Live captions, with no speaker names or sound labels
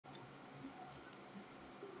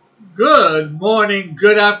Good morning,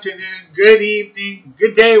 good afternoon, good evening,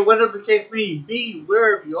 good day, whatever the case may be,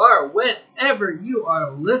 wherever you are, whenever you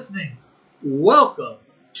are listening. Welcome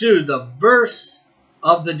to the verse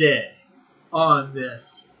of the day on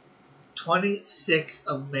this 26th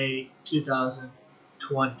of May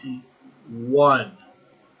 2021.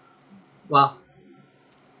 Well,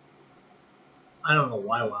 I don't know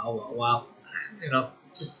why, wow.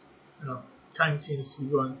 Just, time seems to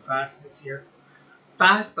be going fast this year.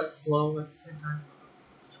 Fast but slow at the same time.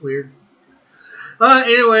 It's weird.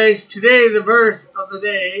 Anyways, today the verse of the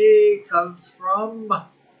day comes from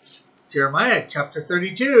Jeremiah chapter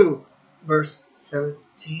 32, verse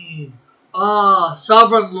 17.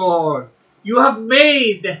 Sovereign Lord, you have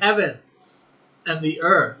made the heavens and the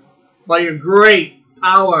earth by your great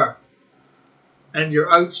power and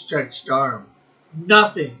your outstretched arm.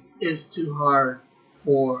 Nothing is too hard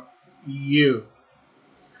for you.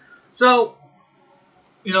 So,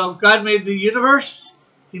 God made the universe.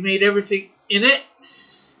 He made everything in it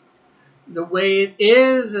the way it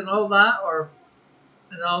is and all that.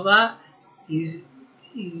 He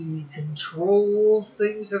controls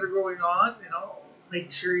things that are going on,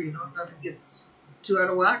 make sure, nothing gets too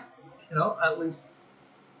out of whack, at least,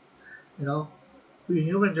 we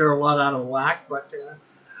humans are a lot out of whack, but,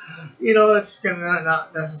 it's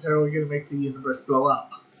not necessarily going to make the universe blow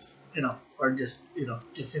up, or just,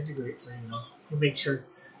 disintegrate. So, you make sure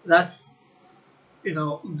that's,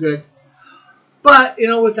 good. But,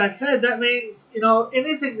 with that said, that means,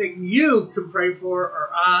 anything that you can pray for or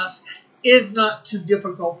ask is not too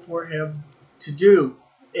difficult for him to do.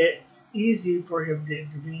 It's easy for him to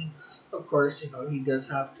intervene. Of course, he does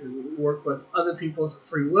have to work with other people's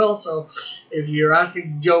free will. So if you're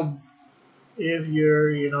asking Joe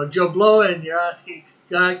Blow and you're asking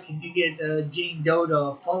God, can you get Jane Doe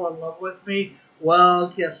to fall in love with me? Well,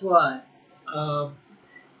 guess what?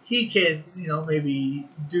 He can, maybe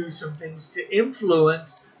do some things to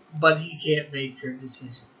influence, but he can't make her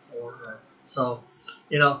decision for her. So,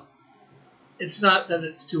 it's not that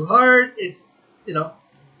it's too hard. It's,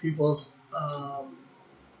 people's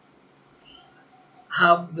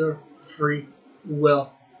have their free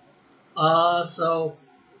will.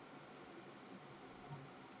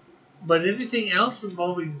 But anything else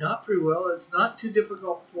involving not free will, it's not too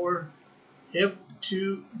difficult for him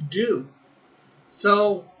to do.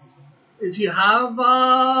 So, if you have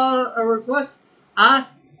a request,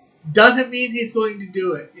 ask. Doesn't mean he's going to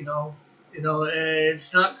do it.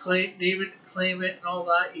 It's not name it, claim it, and all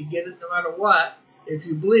that. You get it no matter what if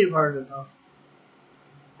you believe hard enough.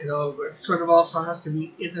 It sort of also has to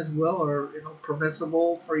be in his will or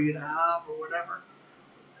permissible for you to have or whatever.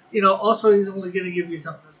 Also he's only going to give you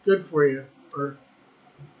something that's good for you for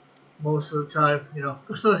most of the time.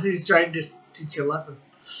 He's trying to teach you a lesson.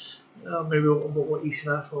 Maybe about what you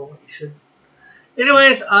should ask for, what you should.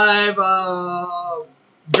 Anyways, I've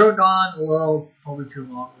droned on a little, probably too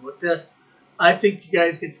long with this. I think you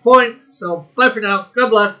guys get the point. So, bye for now. God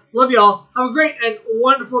bless. Love you all. Have a great and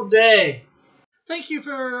wonderful day. Thank you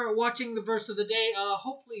for watching the verse of the day.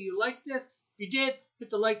 Hopefully you liked this. If you did, hit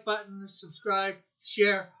the like button, subscribe,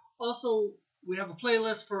 share. Also, we have a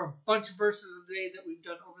playlist for a bunch of verses of the day that we've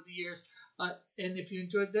done over the years. And if you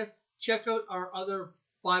enjoyed this, check out our other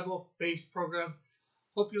Bible-based programs.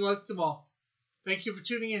 Hope you liked them all. Thank you for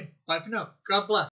tuning in. Bye for now. God bless.